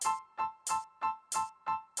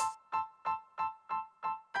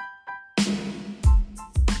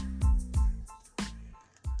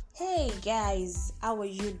guys, how are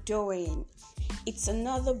you doing? It's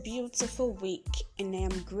another beautiful week and I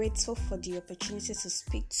am grateful for the opportunity to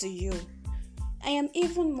speak to you. I am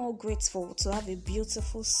even more grateful to have a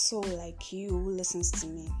beautiful soul like you who listens to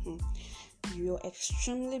me. You're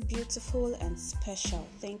extremely beautiful and special.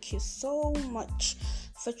 Thank you so much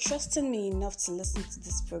for trusting me enough to listen to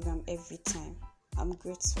this program every time. I'm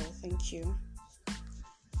grateful. Thank you.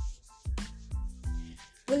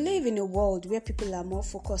 We live in a world where people are more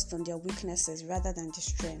focused on their weaknesses rather than their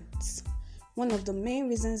strengths. One of the main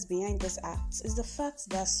reasons behind this act is the fact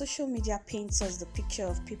that social media paints us the picture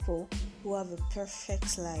of people who have a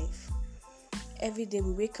perfect life. Every day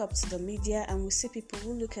we wake up to the media and we see people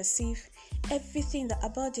who look as if everything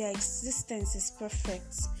about their existence is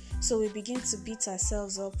perfect. So we begin to beat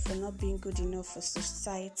ourselves up for not being good enough for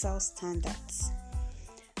societal standards.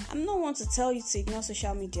 I'm not one to tell you to ignore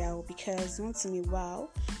social media because once in a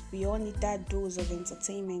while, we all need that dose of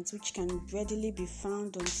entertainment which can readily be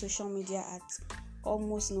found on social media at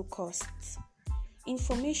almost no cost.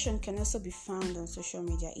 Information can also be found on social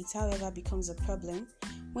media. It, however, becomes a problem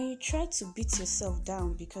when you try to beat yourself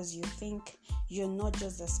down because you think you're not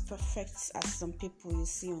just as perfect as some people you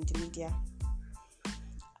see on the media.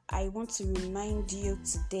 I want to remind you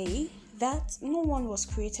today that no one was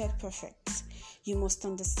created perfect. You must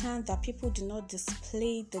understand that people do not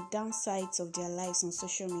display the downsides of their lives on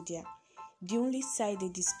social media. The only side they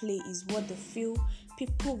display is what they feel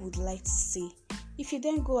people would like to see. If you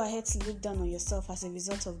then go ahead to look down on yourself as a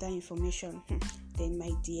result of that information, then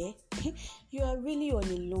my dear, you are really on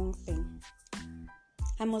a long thing.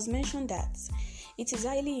 I must mention that it is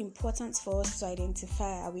highly important for us to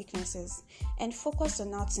identify our weaknesses and focus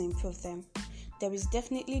on how to improve them. There is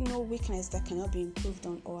definitely no weakness that cannot be improved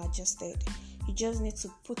on or adjusted. You just need to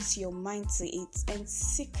put your mind to it and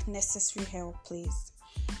seek necessary help, please.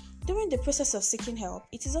 During the process of seeking help,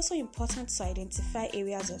 it is also important to identify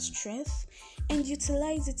areas of strength and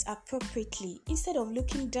utilize it appropriately instead of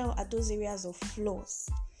looking down at those areas of flaws.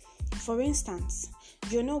 For instance,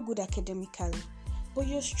 you're not good academically, but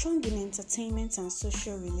you're strong in entertainment and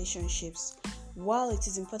social relationships. While it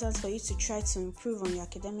is important for you to try to improve on your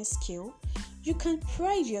academic skill, you can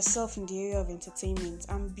pride yourself in the area of entertainment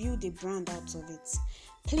and build a brand out of it.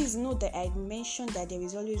 Please note that I mentioned that there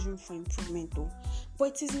is always room for improvement though,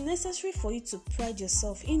 but it is necessary for you to pride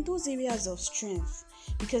yourself in those areas of strength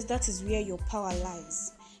because that is where your power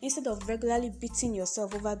lies, instead of regularly beating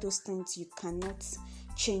yourself over those things you cannot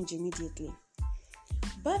change immediately.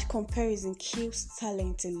 Bad comparison kills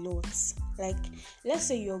talent a lot. Like, let's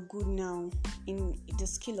say you're good now in the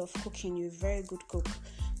skill of cooking, you're a very good cook,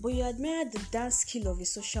 but you admire the dance skill of a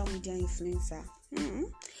social media influencer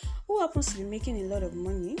who happens to be making a lot of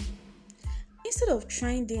money. Instead of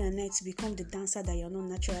trying day and night to become the dancer that you're not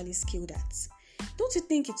naturally skilled at, don't you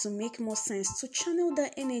think it will make more sense to channel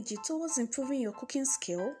that energy towards improving your cooking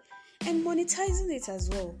skill and monetizing it as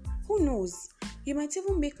well? Who knows? You might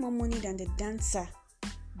even make more money than the dancer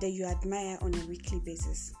that you admire on a weekly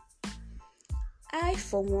basis. I,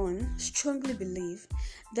 for one, strongly believe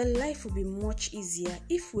that life will be much easier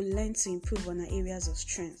if we learn to improve on our areas of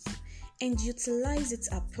strength and utilize it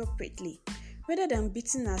appropriately rather than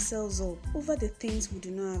beating ourselves up over the things we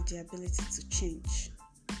do not have the ability to change.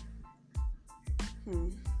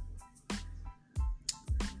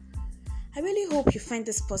 I really hope you find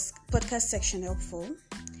this podcast section helpful,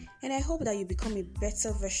 and I hope that you become a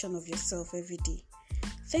better version of yourself every day.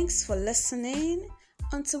 Thanks for listening.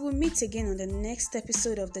 Until we meet again on the next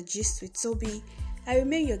episode of The Gist with Toby, I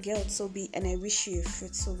remain your girl Toby and I wish you a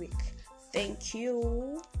fruitful week. Thank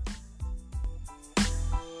you.